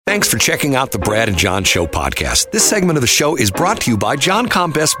Thanks for checking out the Brad and John Show podcast. This segment of the show is brought to you by John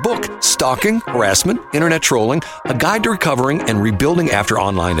Combest's book, Stalking, Harassment, Internet Trolling, A Guide to Recovering and Rebuilding After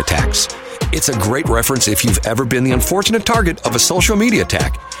Online Attacks. It's a great reference if you've ever been the unfortunate target of a social media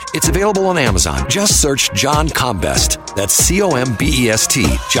attack. It's available on Amazon. Just search John Combest. That's C-O-M-B-E-S-T,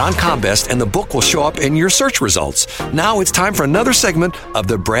 John Combest, and the book will show up in your search results. Now it's time for another segment of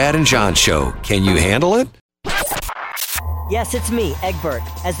the Brad and John Show. Can you handle it? Yes, it's me, Egbert.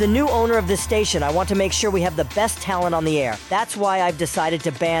 As the new owner of this station, I want to make sure we have the best talent on the air. That's why I've decided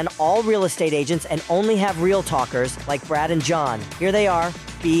to ban all real estate agents and only have real talkers like Brad and John. Here they are,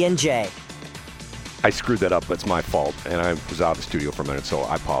 B and J. I screwed that up. It's my fault, and I was out of the studio for a minute, so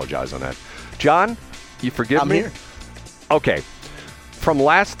I apologize on that. John, you forgive me? I'm here. Okay. From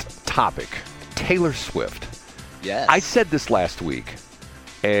last topic, Taylor Swift. Yes. I said this last week,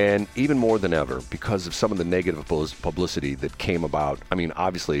 and even more than ever, because of some of the negative publicity that came about, I mean,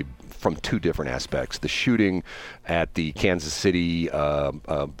 obviously, from two different aspects. The shooting at the Kansas City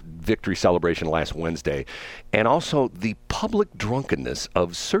victory celebration last Wednesday, and also the public drunkenness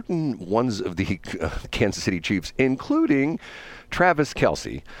of certain ones of the Kansas City Chiefs, including Travis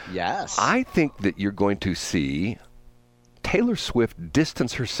Kelce. Yes. I think that you're going to see Taylor Swift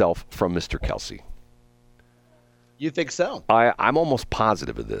distance herself from Mr. Kelce. You think so? I'm almost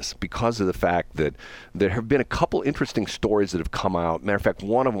positive of this because of the fact that there have been a couple interesting stories that have come out. Matter of fact,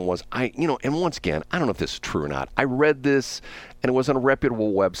 one of them was, and once again, I don't know if this is true or not. I read this, and it was on a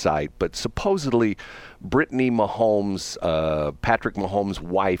reputable website, but supposedly Brittany Mahomes, Patrick Mahomes'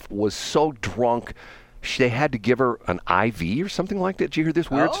 wife, was so drunk they had to give her an IV or something like that. Did you hear this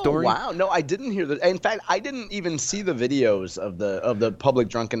weird story? Wow. No, I didn't hear that. In fact, I didn't even see the videos of the public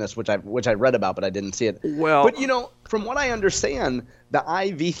drunkenness, which I read about, but I didn't see it. Well, but from what I understand, the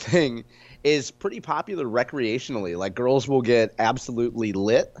IV thing is pretty popular recreationally. Like, girls will get absolutely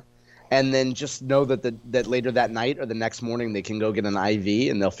lit and then just know that later that night or the next morning they can go get an IV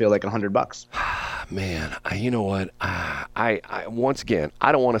and they'll feel like $100. Man, you know what? I once again,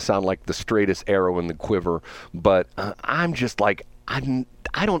 I don't want to sound like the straightest arrow in the quiver, but I'm just like, I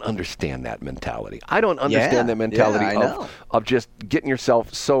don't understand that mentality. I don't understand that mentality of just getting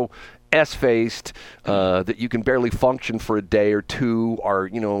yourself so S-faced that you can barely function for a day or two, or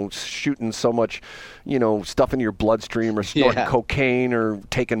shooting so much stuff in your bloodstream, or snorting cocaine, or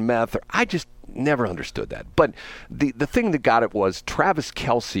taking meth. I just never understood that. But the thing that got it was Travis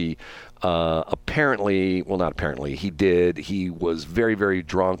Kelce. He was very, very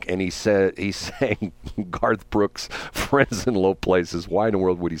drunk, and he sang Garth Brooks' "Friends in Low Places." Why in the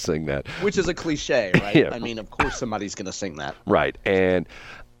world would he sing that? Which is a cliche, right? Yeah. I mean, of course somebody's going to sing that. Right. And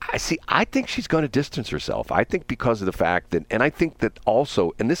I think she's going to distance herself. I think because of the fact that, and I think that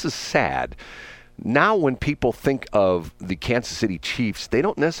also, and this is sad, now when people think of the Kansas City Chiefs, they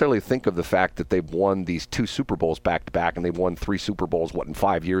don't necessarily think of the fact that they've won these 2 Super Bowls back-to-back, and they've won 3 Super Bowls, in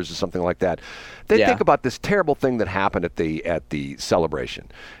 5 years or something like that. They think about this terrible thing that happened at the celebration.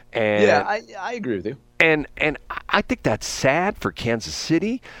 And I agree with you. And I think that's sad for Kansas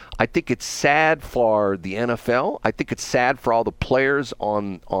City. I think it's sad for the NFL. I think it's sad for all the players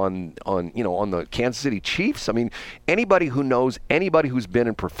on the Kansas City Chiefs. I mean, anybody who's been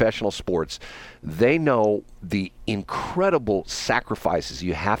in professional sports, they know the incredible sacrifices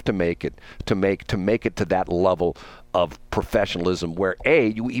you have to make it to that level of professionalism, where A,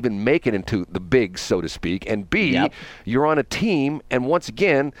 you even make it into the bigs, so to speak, and B, you're on a team, and once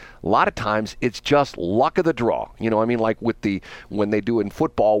again, a lot of times it's just luck of the draw. Like when they do in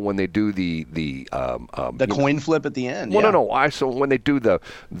football, when they do the coin flip at the end. Well, no. So when they do the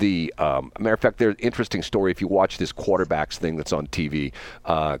matter of fact, there's an interesting story if you watch this quarterbacks thing that's on TV.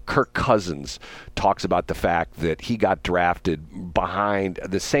 Kirk Cousins talks about the fact that he got drafted behind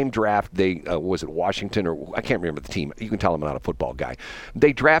the same draft was it Washington, or I can't remember the team. You can tell I'm not a football guy.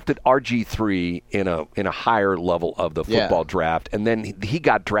 They drafted RG3 in a higher level of the football draft, and then he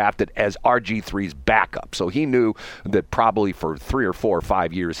got drafted as RG3's backup. So he knew that probably for 3 or 4 or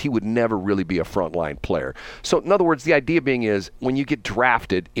 5 years he would never really be a frontline player. So in other words, the idea being is when you get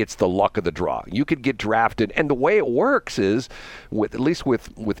drafted, it's the luck of the draw. You could get drafted, and the way it works is, at least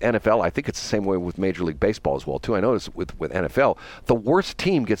with NFL, I think it's the same way with Major League Baseball as well too. I notice with NFL, the worst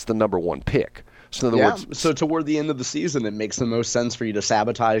team gets the number 1 pick. So in other words, so toward the end of the season, it makes the most sense for you to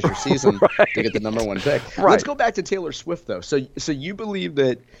sabotage your season to get the number 1 pick. Right. Let's go back to Taylor Swift, though. So you believe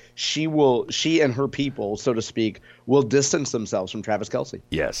that she and her people, so to speak, will distance themselves from Travis Kelce.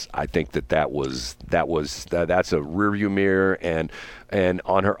 Yes, I think that's a rearview mirror, and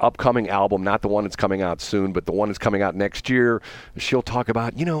on her upcoming album, not the one that's coming out soon, but the one that's coming out next year, she'll talk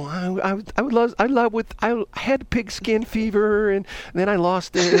about, I had pigskin fever, and then I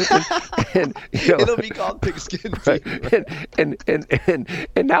lost it, and it'll be called pigskin fever,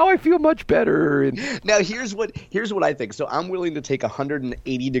 and now I feel much better. And now here's what I think. So I'm willing to take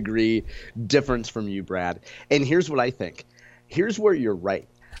 180-degree difference from you, Brad, and here's what I think. Here's where you're right.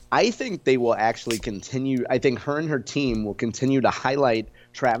 I think they will actually continue. I think her and her team will continue to highlight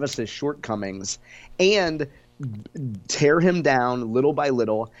Travis's shortcomings and tear him down little by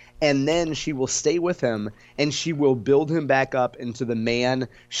little, and then she will stay with him and she will build him back up into the man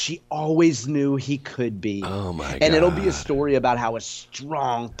she always knew he could be. Oh my God. And it'll be a story about how a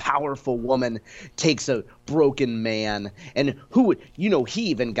strong, powerful woman takes a broken man, and he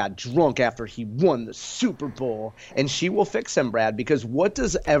even got drunk after he won the Super Bowl, and she will fix him, Brad, because what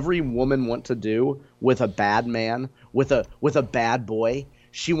does every woman want to do with a bad man, with a bad boy?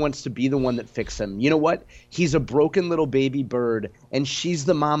 She wants to be the one that fixes him. You know what? He's a broken little baby bird, and she's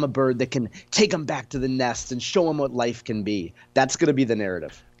the mama bird that can take him back to the nest and show him what life can be. That's going to be the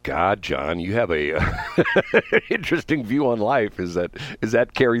narrative. God, John, you have a interesting view on life. Is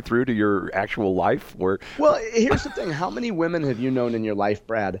that carry through to your actual life? Well, here's the thing. How many women have you known in your life,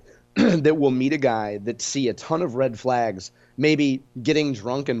 Brad, that will meet a guy that see a ton of red flags, maybe getting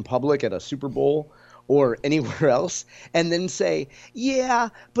drunk in public at a Super Bowl or anywhere else, and then say, yeah,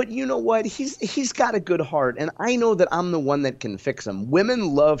 but you know what? He's got a good heart, and I know that I'm the one that can fix him.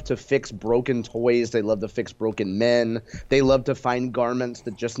 Women love to fix broken toys. They love to fix broken men. They love to find garments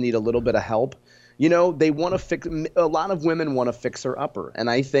that just need a little bit of help. They want to fix – a lot of women want to fix her upper, and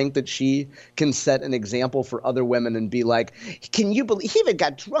I think that she can set an example for other women and be like, can you believe – he even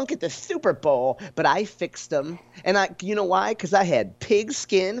got drunk at the Super Bowl, but I fixed him. And you know why? Because I had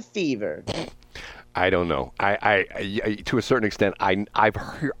pigskin fever. I don't know. I to a certain extent, I've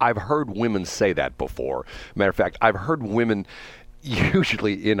heard women say that before. Matter of fact, I've heard women,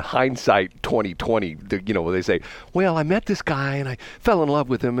 usually in hindsight 2020, they say, well, I met this guy and I fell in love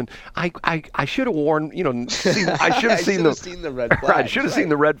with him, and I should have worn, I should have seen the red flags. I should have seen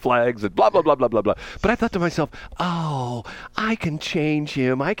the red flags and blah, blah, blah, blah, blah, blah. But I thought to myself, oh, I can change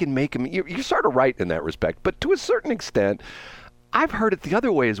him. I can make him. You're sort of right in that respect. But to a certain extent, I've heard it the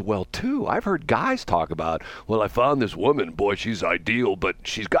other way as well, too. I've heard guys talk about, well, I found this woman, boy, she's ideal, but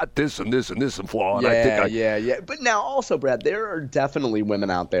she's got this and this and this and flaw. And Yeah. But now also, Brad, there are definitely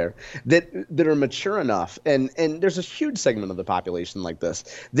women out there that are mature enough, and there's a huge segment of the population like this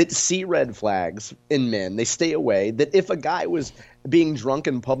that see red flags in men. They stay away. That if a guy was being drunk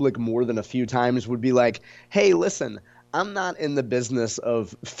in public more than a few times would be like, hey, listen, I'm not in the business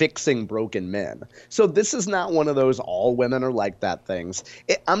of fixing broken men. So this is not one of those all women are like that things.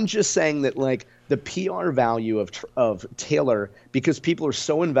 I'm just saying that, like, the PR value of Taylor, because people are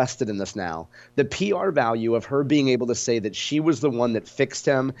so invested in this now, the PR value of her being able to say that she was the one that fixed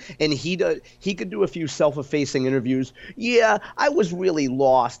him, and he could do a few self-effacing interviews. Yeah, I was really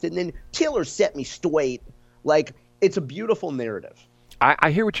lost, and then Taylor set me straight. Like, it's a beautiful narrative.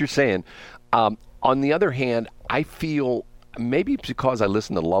 I hear what you're saying. On the other hand, I feel maybe it's because I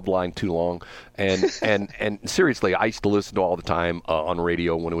listened to Loveline too long, and seriously, I used to listen to all the time on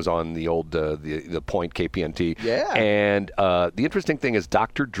radio when it was on the old the Point KPNT. Yeah. And the interesting thing is,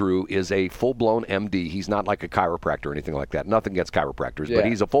 Dr. Drew is a full-blown MD. He's not like a chiropractor or anything like that. Nothing against chiropractors, but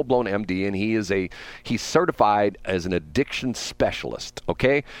he's a full-blown MD, and he's certified as an addiction specialist.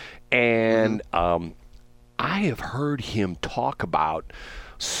 Okay, and I have heard him talk about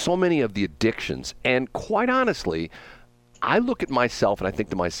so many of the addictions, and quite honestly, I look at myself and I think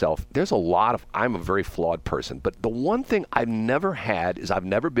to myself, I'm a very flawed person, but the one thing I've never had is I've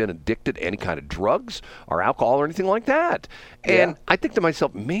never been addicted to any kind of drugs or alcohol or anything like that. And I think to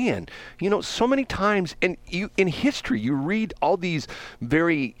myself, man, so many times, and in history, you read all these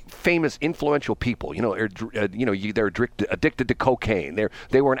very famous, influential people, they're addicted to cocaine.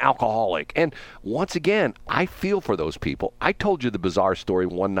 They were an alcoholic. And once again, I feel for those people. I told you the bizarre story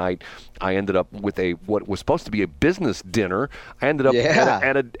one night. I ended up with what was supposed to be a business dinner. I ended up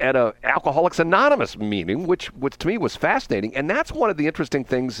at a Alcoholics Anonymous meeting, which to me was fascinating. And that's one of the interesting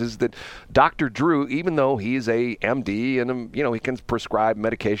things is that Dr. Drew, even though he's a MD and he can prescribe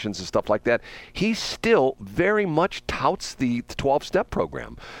medications and stuff like that, he still very much touts the 12-step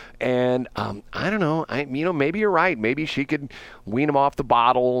program. And I don't know. Maybe you're right. Maybe she could wean him off the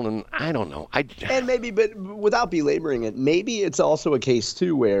bottle, and I don't know. And maybe, but without belaboring it, maybe it's also a case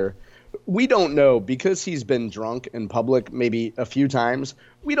too where we don't know, because he's been drunk in public maybe a few times.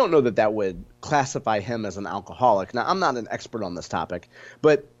 We don't know that would classify him as an alcoholic. Now, I'm not an expert on this topic,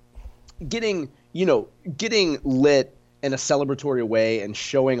 but getting lit in a celebratory way and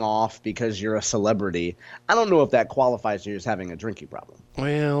showing off because you're a celebrity, I don't know if that qualifies you as having a drinking problem.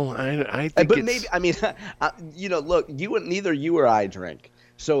 Well, I think but maybe, I mean, look, neither you or I drink,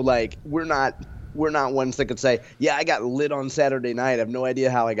 so like we're not ones that could say, yeah, I got lit on Saturday night. I have no idea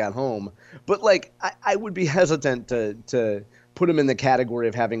how I got home. But like, I would be hesitant to put him in the category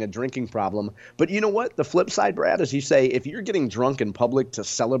of having a drinking problem. But you know what? The flip side, Brad, is you say if you're getting drunk in public to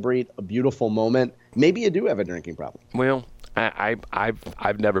celebrate a beautiful moment, maybe you do have a drinking problem. Well,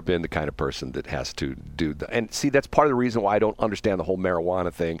 I've never been the kind of person that has to do that. And see, that's part of the reason why I don't understand the whole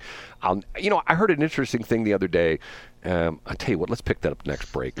marijuana thing. I heard an interesting thing the other day. I tell you what, let's pick that up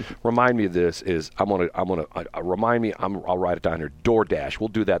next break. Remind me of this. Remind me. I'll write it down here. DoorDash. We'll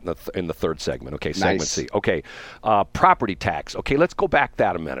do that in the third segment. Okay, segment nice. C. Okay, property tax. Okay, let's go back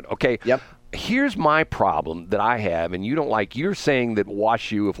that a minute. Okay. Yep. Here's my problem that I have, and you don't like. You're saying that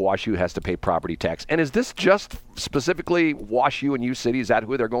if WashU has to pay property tax, and is this just specifically WashU and U City? Is that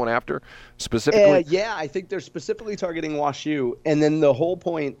who they're going after specifically? Yeah, I think they're specifically targeting WashU, and then the whole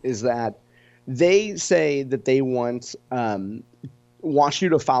point is that they say that they want WashU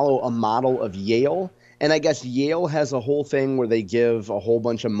to follow a model of Yale, and I guess Yale has a whole thing where they give a whole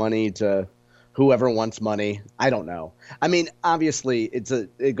bunch of money to whoever wants money. I don't know. I mean, obviously,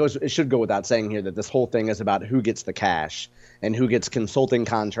 it should go without saying here that this whole thing is about who gets the cash and who gets consulting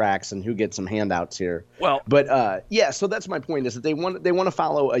contracts and who gets some handouts here. Well, but so that's my point, is that they want to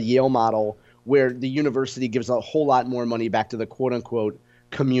follow a Yale model where the university gives a whole lot more money back to the quote unquote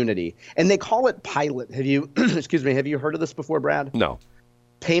community, and they call it pilot. Have you have you heard of this before, Brad? No.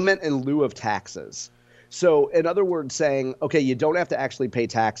 Payment in lieu of taxes. So, in other words, saying, okay, you don't have to actually pay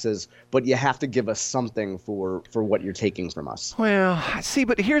taxes, but you have to give us something for what you're taking from us. Well, see,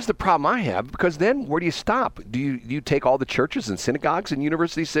 but here's the problem I have, because then where do you stop? Do you take all the churches and synagogues in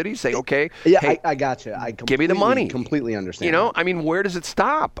university cities, say, okay, yeah, hey, I got you. Give me the money. Completely understand. You know, I mean, where does it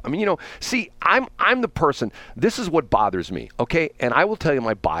stop? I mean, see, I'm the person. This is what bothers me, okay? And I will tell you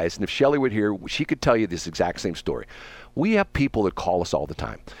my bias, and if Shelley were here, she could tell you this exact same story. We have people that call us all the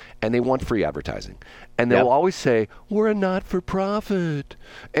time, and they want free advertising. And they'll always say, we're a not-for-profit.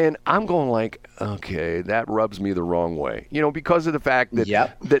 And I'm going like, okay, that rubs me the wrong way. Because of the fact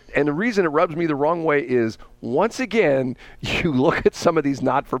that, and the reason it rubs me the wrong way is, once again, you look at some of these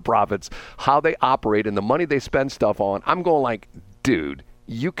not-for-profits, how they operate and the money they spend stuff on. I'm going like, dude,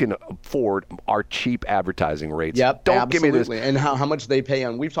 you can afford our cheap advertising rates. Yep, Don't absolutely. give me this. And how much they pay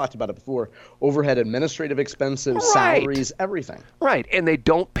on, we've talked about it before, overhead administrative expenses, right. salaries, everything. Right, and they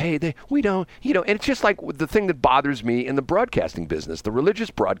don't pay, and it's just like the thing that bothers me in the broadcasting business. The religious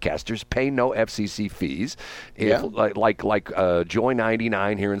broadcasters pay no FCC fees. Like Joy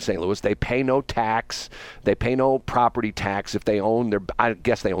 99 here in St. Louis, they pay no tax. They pay no property tax if they own I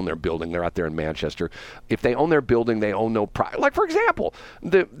guess they own their building. They're out there in Manchester. If they own their building, they own no like, for example,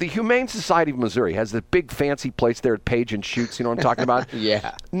 the Humane Society of Missouri has the big fancy place there at Page and Shoots. You know what I'm talking about?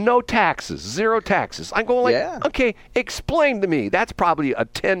 Yeah. No taxes, zero taxes. I'm going like, okay, explain to me. That's probably a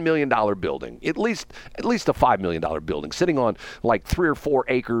 $10 million building, at least a $5 million building, sitting on like 3 or 4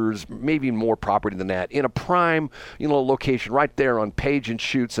 acres, maybe more property than that, in a prime, location right there on Page and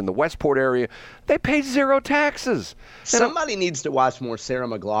Shoots in the Westport area. They pay zero taxes. Somebody needs to watch more Sarah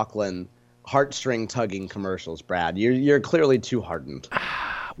McLachlan heartstring tugging commercials, Brad. You're clearly too hardened.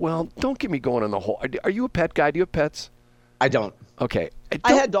 Well, don't get me going on the whole. Are you a pet guy? Do you have pets? I don't. Okay.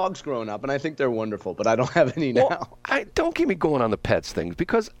 I had dogs growing up, and I think they're wonderful, but I don't have any now. Don't get me going on the pets things,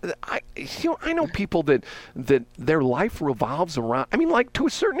 because I know people that their life revolves around. I mean, like, to a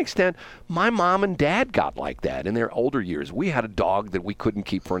certain extent, my mom and dad got like that in their older years. We had a dog that we couldn't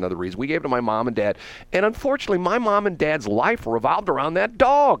keep for another reason. We gave it to my mom and dad, and unfortunately, my mom and dad's life revolved around that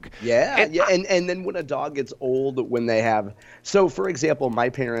dog. Yeah, and then when a dog gets old, when they have. So, for example, my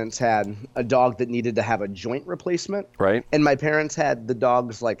parents had a dog that needed to have a joint replacement. Right. And my parents had the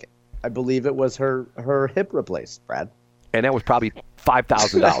dog's, like, I believe it was her hip replaced, Brad. And that was probably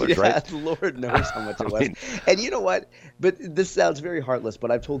 $5,000, yeah, right? Lord knows how much it was. And you know what? But this sounds very heartless,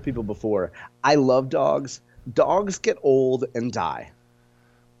 but I've told people before, I love dogs. Dogs get old and die.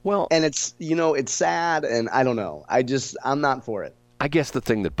 Well, and it's sad, and I don't know. I'm not for it. I guess the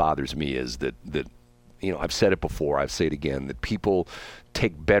thing that bothers me is that I've said it before, I've said it again, that people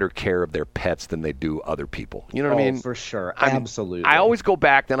take better care of their pets than they do other people. You know what I mean? For sure. Absolutely. I always go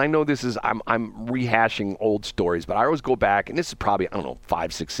back, and I know this is, I'm rehashing old stories, but I always go back, and this is probably,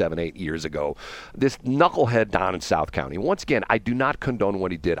 5, 6, 7, 8 years ago. This knucklehead down in South County. Once again, I do not condone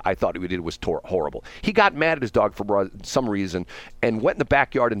what he did. I thought what he did was horrible. He got mad at his dog for some reason and went in the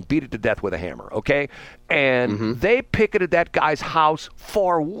backyard and beat it to death with a hammer, okay? And they picketed that guy's house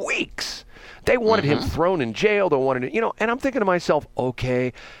for weeks. They wanted him thrown in jail. They wanted it, and I'm thinking to myself,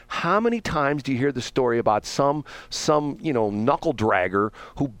 okay, how many times do you hear the story about some knuckle dragger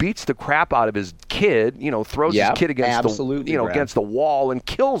who beats the crap out of his kid, throws his kid against against the wall and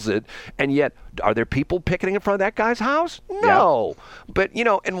kills it, and yet are there people picketing in front of that guy's house? No. But,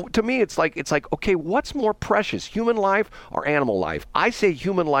 and to me it's like, okay, what's more precious, human life or animal life? I say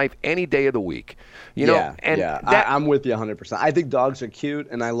human life any day of the week. I'm with you 100%. I think dogs are cute,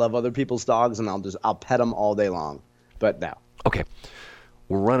 and I love other people's dogs, and I'll pet them all day long. But no. Okay.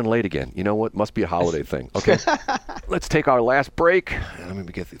 We're running late again. You know what? Must be a holiday thing. Okay. Let's take our last break. Let me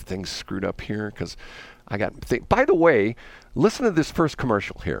get things screwed up here because I got. By the way, listen to this first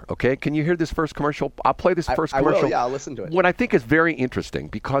commercial here. Okay. Can you hear this first commercial? I'll play this first commercial. I will, yeah, I'll listen to it. What I think is very interesting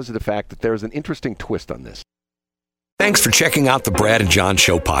because of the fact that there's an interesting twist on this. Thanks for checking out the Brad and John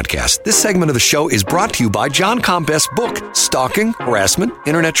Show podcast. This segment of the show is brought to you by John Combest's book, Stalking, Harassment,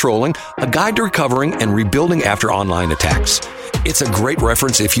 Internet Trolling, A Guide to Recovering and Rebuilding After Online Attacks. It's a great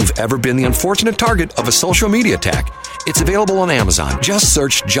reference if you've ever been the unfortunate target of a social media attack. It's available on Amazon. Just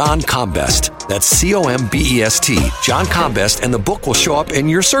search John Combest. That's Combest, John Combest, and the book will show up in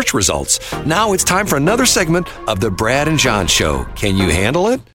your search results. Now it's time for another segment of the Brad and John Show. Can you handle it?